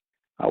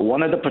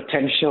 One of the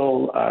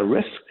potential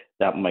risks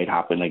that might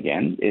happen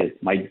again,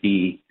 it might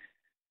be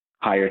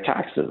higher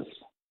taxes.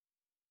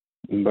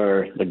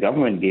 Remember, the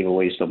government gave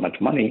away so much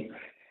money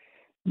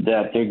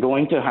that they're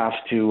going to have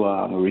to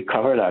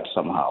recover that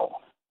somehow.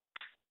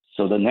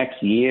 So the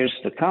next years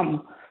to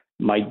come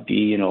might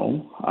be,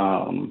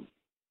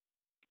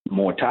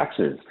 more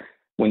taxes.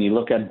 When you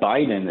look at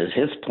Biden, as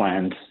his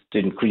plans to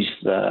increase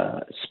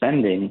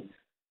spending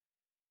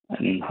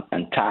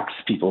and tax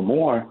people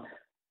more,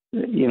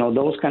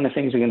 those kind of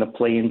things are going to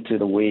play into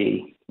the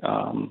way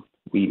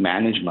we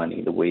manage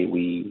money, the way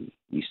we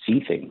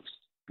see things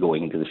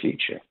going into the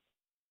future.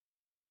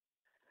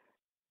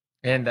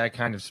 And that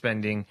kind of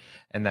spending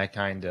and that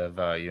kind of,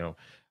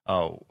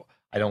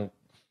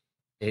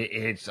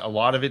 it's a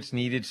lot of it's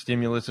needed.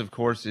 Stimulus, of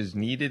course, is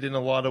needed in a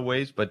lot of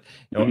ways, but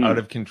out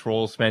of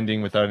control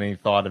spending without any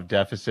thought of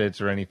deficits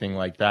or anything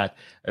like that,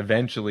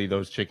 eventually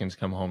those chickens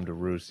come home to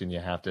roost, and you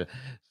have to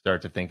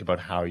start to think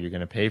about how you're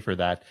going to pay for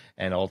that.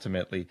 And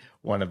ultimately,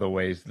 one of the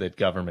ways that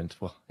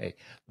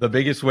the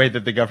biggest way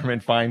that the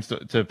government finds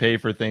to pay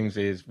for things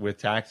is with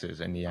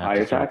taxes, and you have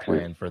to sort of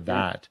plan for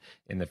that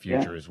in the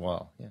future as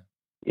well. Yeah.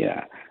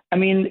 Yeah. I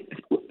mean,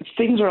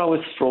 things are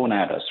always thrown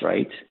at us,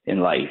 right,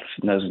 in life.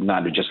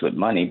 Not just with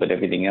money, but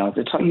everything else.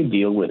 It's how you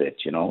deal with it,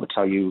 It's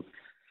how you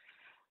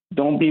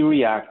don't be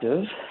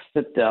reactive.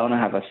 Sit down and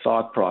have a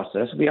thought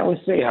process. We always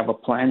say have a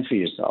plan for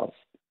yourself.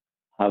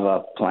 Have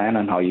a plan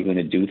on how you're going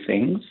to do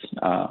things,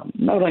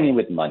 not only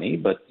with money,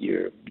 but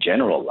your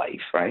general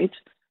life, right?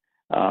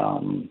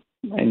 And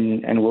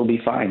we'll be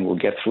fine. We'll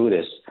get through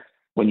this.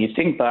 When you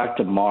think back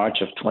to April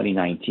of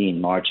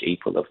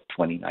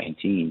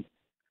 2019,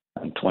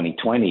 and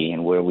 2020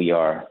 and where we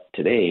are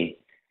today,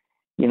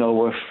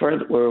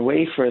 we're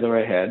way further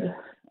ahead.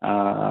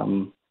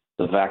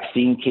 The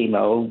vaccine came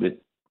out, and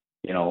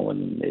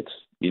it's,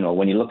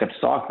 when you look at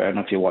soccer, I don't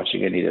know if you're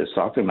watching any of the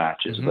soccer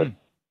matches, but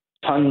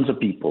tons of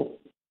people,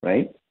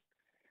 right?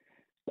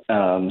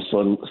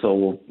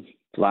 So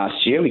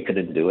last year we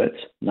couldn't do it.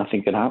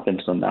 Nothing could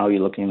happen. So now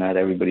you're looking at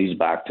everybody's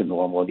back to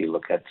normal. You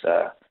look at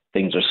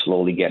things are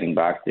slowly getting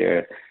back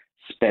there.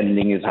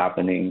 Spending is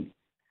happening.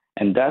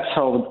 And that's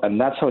how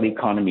the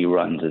economy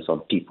runs, is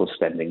on people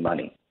spending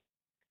money.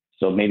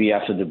 So maybe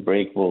after the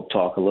break, we'll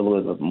talk a little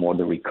bit more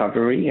the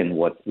recovery and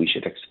what we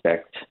should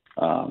expect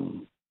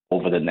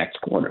over the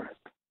next quarter.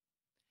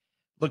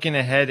 Looking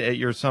ahead at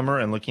your summer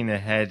and looking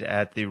ahead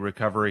at the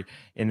recovery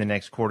in the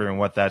next quarter and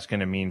what that's going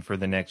to mean for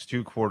the next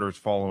 2 quarters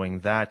following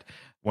that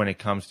when it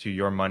comes to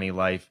your money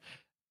life.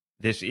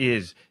 This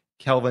is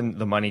Kelvin,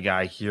 the Money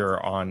Guy, here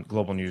on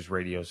Global News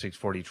Radio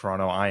 640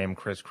 Toronto. I am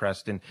Chris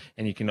Creston,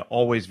 and you can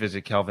always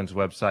visit Kelvin's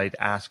website,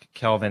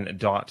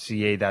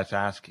 askkelvin.ca. That's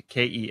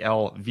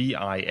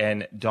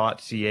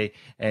askkelvin.ca,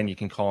 and you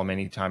can call him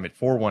anytime at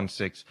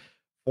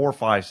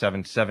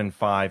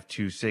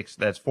 416-457-7526.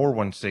 That's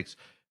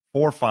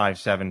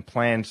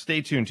 416-457-PLAN.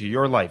 Stay tuned to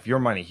Your Life, Your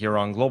Money here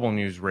on Global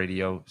News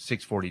Radio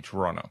 640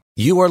 Toronto.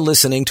 You are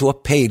listening to a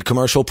paid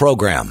commercial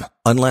program.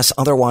 Unless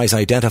otherwise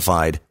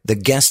identified, the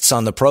guests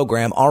on the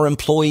program are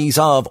employees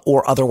of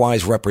or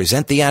otherwise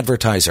represent the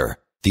advertiser.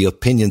 The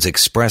opinions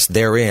expressed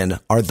therein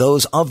are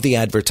those of the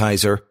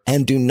advertiser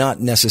and do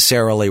not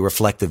necessarily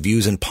reflect the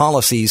views and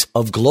policies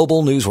of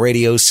Global News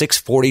Radio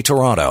 640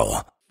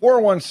 Toronto.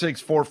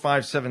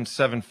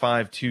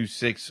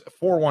 416-457-7526,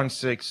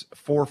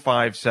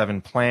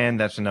 416-457-PLAN.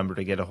 That's the number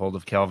to get a hold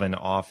of Kelvin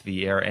off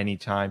the air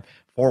anytime.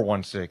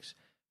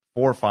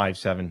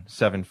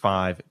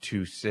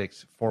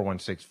 416-457-7526,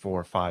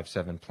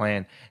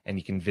 416-457-PLAN. And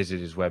you can visit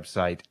his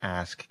website,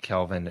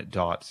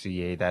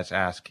 askkelvin.ca. That's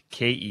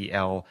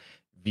askkelvin.ca.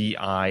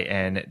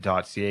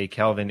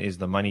 Kelvin is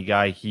the money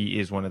guy. He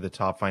is one of the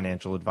top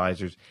financial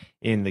advisors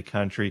in the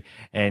country,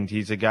 and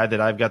he's a guy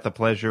that I've got the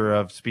pleasure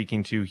of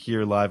speaking to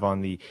here live on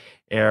the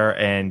air,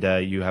 and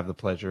you have the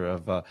pleasure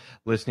of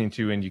listening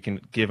to, and you can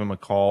give him a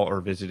call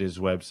or visit his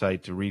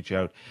website to reach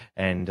out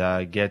and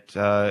get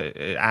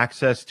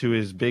access to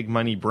his big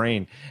money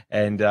brain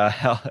and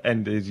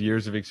his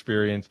years of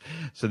experience,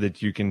 so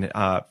that you can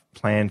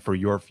plan for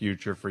your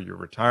future, for your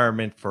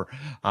retirement, for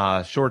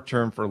short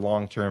term, for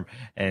long term,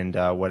 and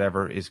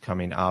whatever is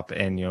coming up.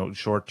 And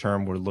short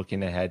term, we're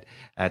looking ahead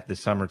at the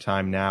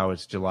summertime now.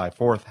 It's July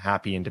 4th.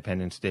 Happy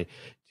Independence Day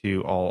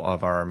to all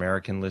of our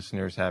American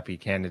listeners. Happy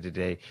Canada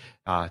Day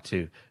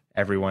to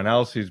everyone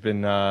else who's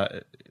been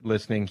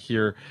listening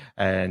here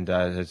and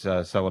has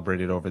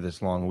celebrated over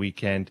this long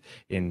weekend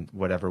in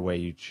whatever way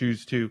you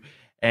choose to.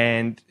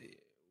 And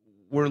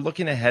we're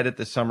looking ahead at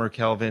the summer,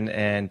 Kelvin,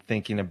 and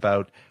thinking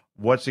about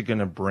what's it going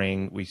to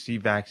bring. We see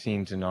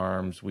vaccines in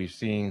arms. We're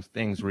seeing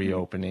things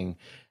reopening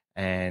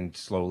and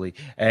slowly,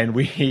 and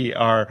we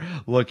are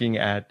looking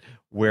at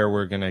where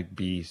we're going to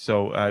be.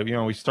 So,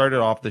 we started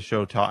off the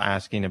show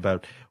asking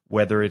about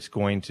whether it's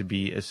going to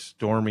be a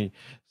stormy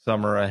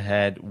summer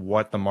ahead,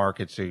 what the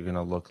markets are going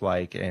to look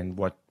like, and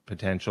what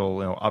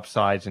potential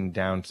upsides and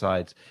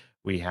downsides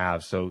we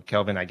have. So,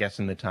 Kelvin, I guess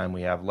in the time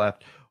we have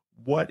left,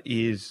 what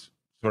is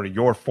sort of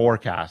your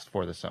forecast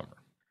for the summer?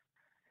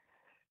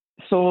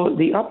 So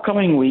the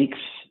upcoming weeks,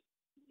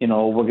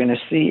 we're going to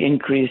see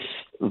increased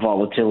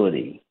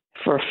volatility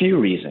for a few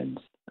reasons.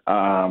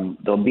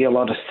 There'll be a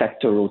lot of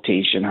sector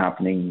rotation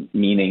happening,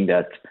 meaning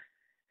that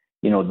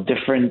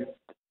different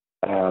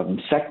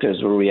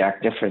sectors will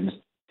react different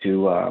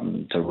to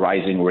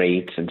rising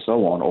rates and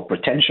so on, or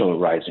potential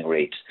rising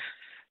rates.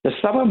 The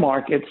summer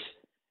markets,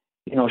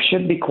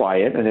 should be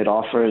quiet, and it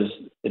offers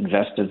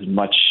investors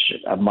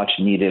a much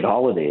needed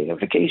holiday, a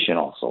vacation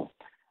also.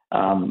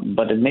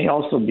 But it may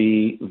also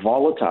be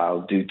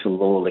volatile due to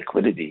low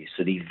liquidity.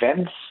 So the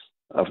events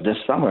of this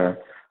summer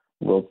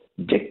will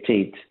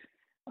dictate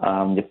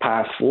the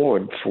path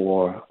forward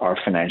for our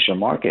financial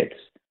markets.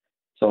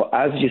 So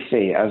as you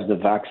say, as the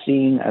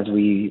vaccine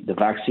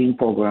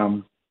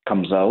program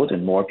comes out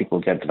and more people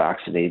get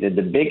vaccinated,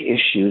 the big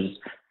issues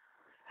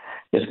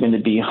is going to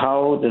be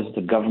how does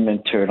the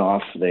government turn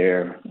off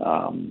their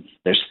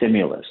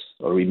stimulus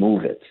or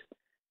remove it,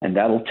 and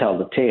that'll tell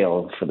the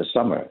tale for the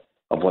summer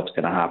of what's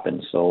going to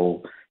happen.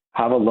 So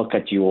have a look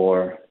at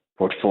your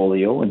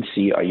portfolio and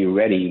see, are you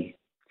ready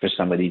for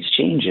some of these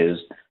changes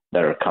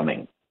that are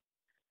coming?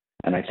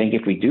 And I think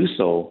if we do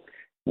so,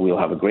 we'll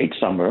have a great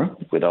summer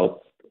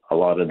without a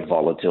lot of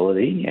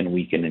volatility, and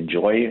we can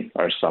enjoy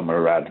our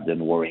summer rather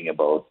than worrying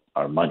about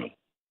our money.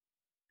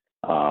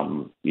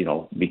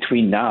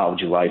 Between now,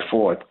 July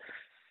 4th,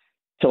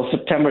 till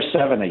September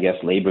 7th, I guess,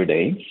 Labor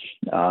Day,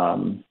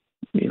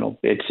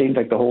 it seems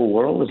like the whole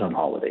world is on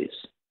holidays,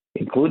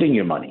 including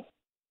your money.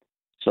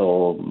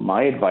 So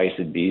my advice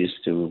would be is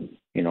to,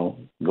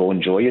 go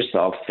enjoy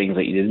yourself, things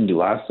that you didn't do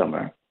last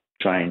summer.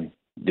 Try and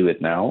do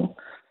it now.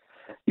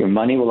 Your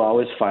money will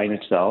always find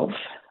itself.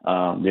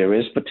 There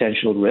is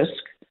potential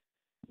risk,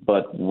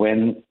 but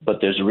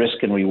there's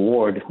risk and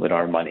reward with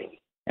our money.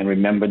 And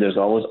remember, there's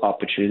always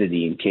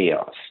opportunity in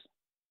chaos.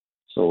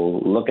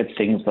 So look at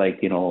things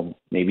like,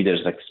 maybe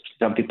there's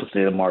some people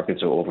say the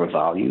markets are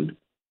overvalued.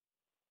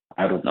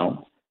 I don't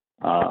know.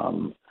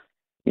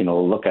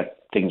 Look at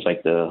things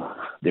like the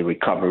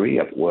recovery,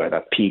 we're at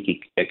a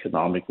peak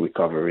economic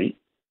recovery.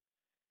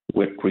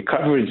 With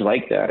recoveries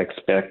like that,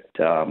 expect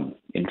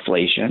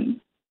inflation.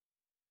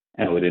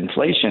 And with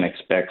inflation,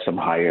 expect some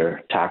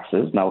higher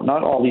taxes. Now,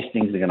 not all these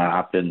things are going to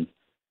happen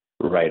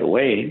right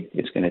away.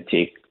 It's going to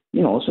take,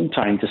 some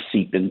time to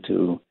seep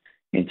into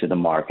the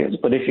markets.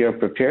 But if you're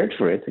prepared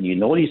for it and you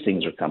know these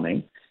things are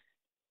coming,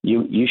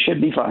 you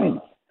should be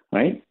fine,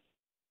 right?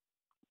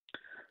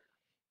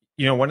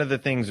 One of the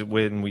things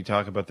when we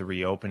talk about the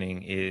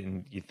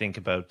reopening, you think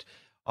about,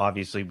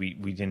 obviously we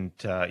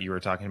didn't, you were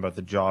talking about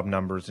the job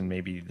numbers and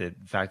maybe the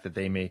fact that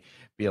they may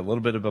be a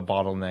little bit of a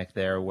bottleneck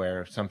there,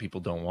 where some people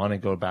don't want to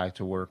go back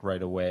to work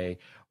right away,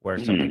 where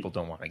some people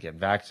don't want to get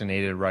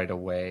vaccinated right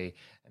away,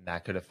 and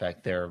that could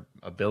affect their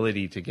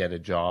ability to get a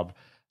job.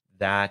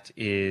 That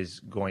is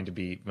going to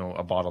be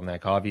a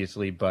bottleneck,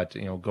 obviously, but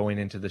going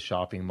into the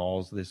shopping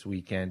malls this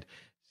weekend,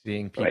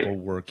 seeing people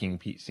working,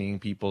 seeing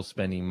people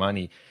spending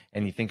money,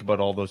 and you think about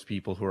all those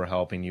people who are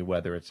helping you,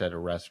 whether it's at a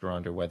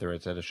restaurant or whether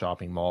it's at a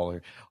shopping mall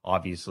or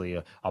obviously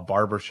a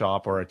barber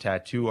shop or a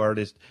tattoo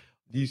artist.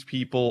 These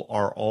people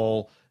are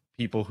all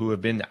people who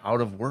have been out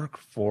of work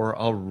for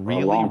a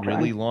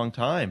really long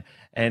time.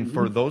 And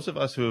for those of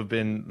us who have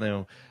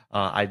been,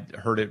 I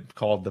heard it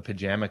called the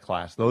pajama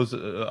class. Those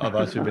of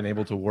us who've been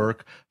able to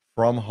work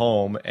from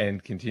home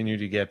and continue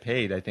to get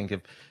paid, I think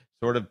have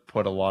sort of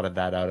put a lot of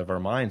that out of our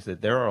minds,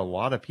 that there are a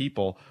lot of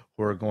people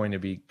who are going to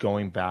be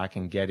going back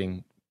and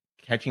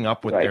catching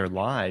up with their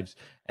lives,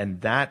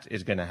 and that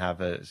is going to have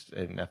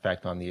an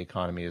effect on the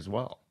economy as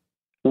well.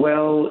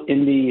 Well,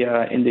 in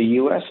the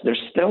U.S.,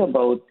 there's still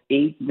about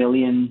 8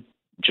 million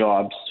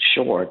jobs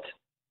short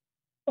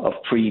of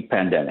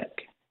pre-pandemic.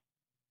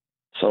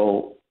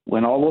 So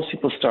when all those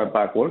people start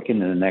back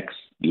working in the next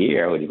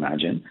year, I would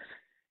imagine,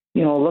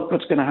 look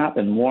what's going to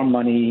happen. More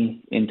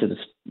money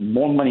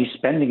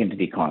spending into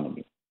the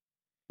economy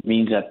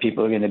means that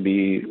people are going to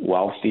be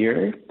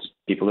wealthier.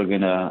 People are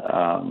going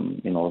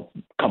to,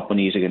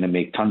 companies are going to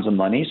make tons of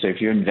money. So if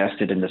you're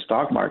invested in the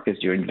stock markets,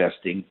 you're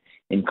investing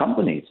in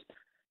companies.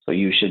 So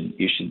you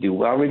should do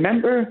well.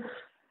 Remember,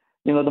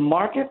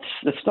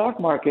 the stock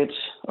markets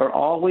are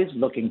always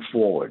looking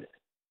forward,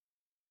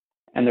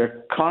 and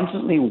they're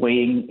constantly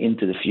weighing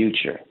into the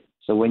future.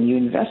 So when you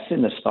invest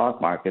in the stock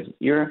market,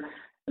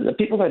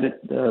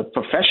 the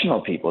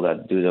professional people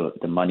that do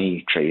the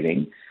money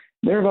trading,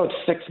 they're about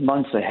 6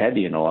 months ahead,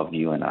 of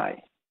you and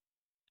I.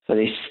 So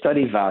they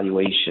study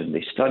valuation.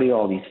 They study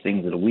all these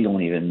things that we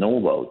don't even know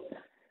about.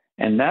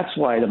 And that's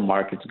why the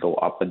markets go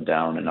up and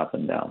down and up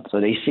and down. So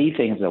they see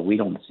things that we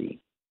don't see.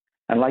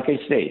 And like I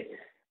say,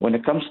 when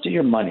it comes to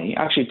your money,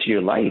 actually to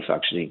your life,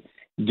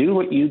 do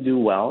what you do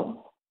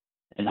well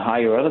and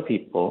hire other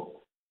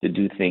people to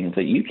do things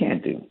that you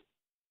can't do.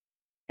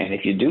 And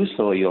if you do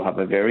so, you'll have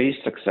a very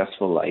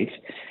successful life.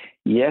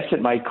 Yes,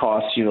 it might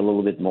cost you a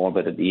little bit more,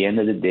 but at the end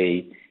of the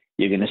day,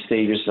 you're going to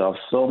save yourself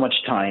so much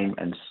time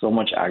and so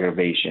much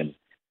aggravation.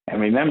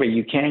 And remember,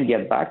 you can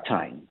get back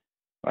time,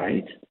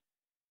 right?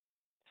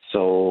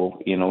 So,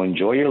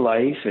 enjoy your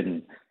life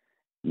and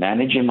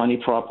manage your money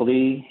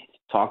properly.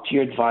 Talk to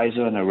your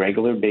advisor on a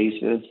regular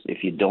basis.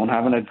 If you don't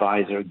have an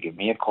advisor, give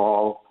me a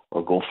call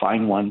or go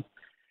find one.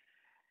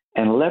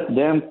 and let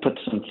them put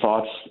some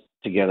thoughts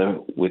together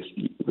with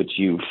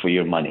you for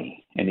your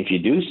money. And if you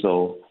do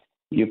so,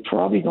 you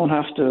probably don't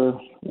have to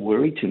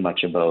worry too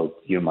much about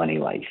your money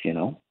life,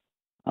 And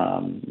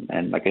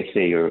like I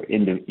say,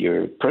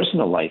 your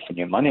personal life and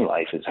your money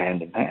life is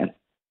hand in hand.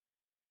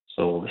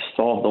 So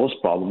solve those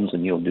problems,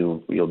 and you'll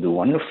do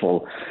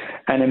wonderful.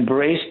 And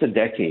embrace the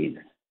decade.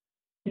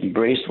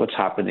 Embrace what's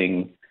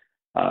happening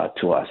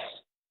to us.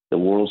 The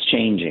world's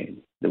changing.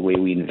 The way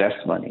we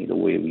invest money, the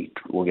way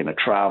we're going to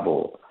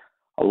travel.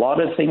 A lot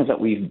of things that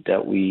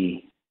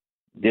we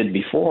did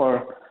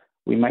before,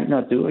 we might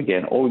not do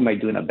again, or we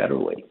might do in a better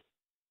way.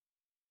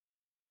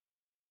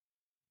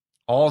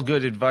 All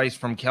good advice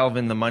from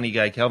Kelvin, the money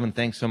guy. Kelvin,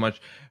 thanks so much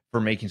for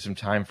making some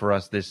time for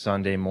us this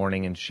Sunday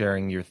morning and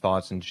sharing your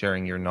thoughts and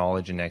sharing your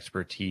knowledge and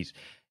expertise.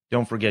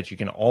 Don't forget, you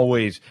can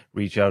always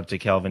reach out to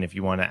Kelvin if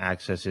you want to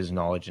access his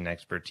knowledge and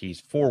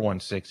expertise.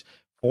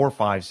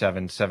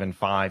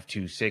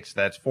 416-457-7526.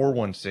 That's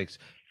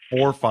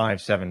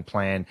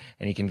 416-457-PLAN.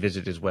 And you can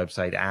visit his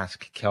website,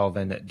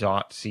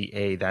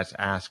 askkelvin.ca. That's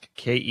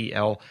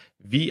askkelvin.ca.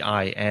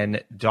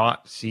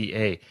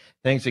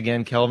 Thanks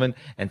again, Kelvin.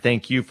 And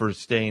thank you for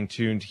staying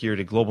tuned here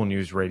to Global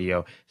News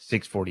Radio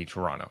 640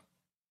 Toronto.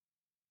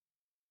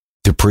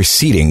 The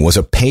preceding was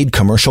a paid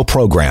commercial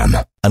program.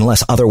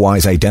 Unless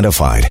otherwise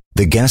identified,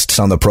 the guests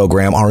on the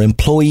program are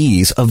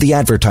employees of the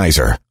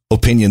advertiser.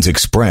 Opinions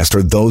expressed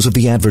are those of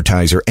the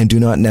advertiser and do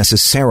not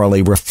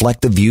necessarily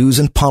reflect the views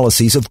and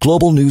policies of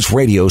Global News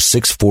Radio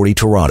 640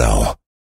 Toronto.